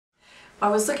I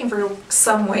was looking for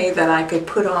some way that I could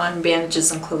put on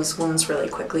bandages and close wounds really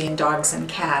quickly in dogs and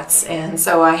cats, and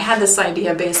so I had this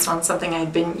idea based on something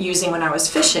I'd been using when I was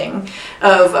fishing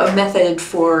of a method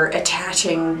for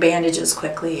attaching bandages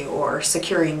quickly or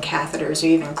securing catheters or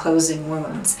even closing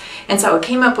wounds. And so I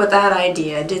came up with that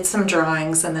idea, did some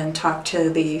drawings, and then talked to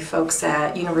the folks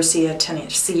at University of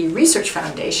Tennessee Research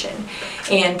Foundation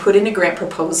and put in a grant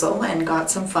proposal and got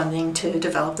some funding to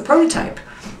develop the prototype.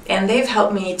 And they've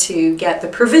helped me to get the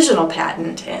provisional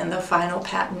patent, and the final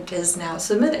patent is now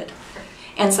submitted.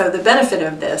 And so the benefit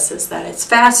of this is that it's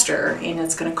faster and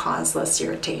it's going to cause less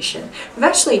irritation. We've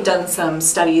actually done some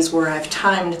studies where I've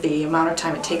timed the amount of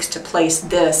time it takes to place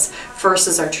this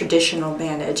versus our traditional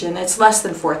bandage, and it's less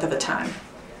than 1/4 of the time.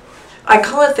 I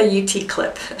call it the UT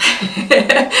Clip,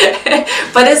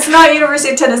 but it's not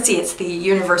University of Tennessee, it's the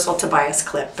Universal Tobias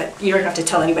Clip, but you don't have to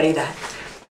tell anybody that.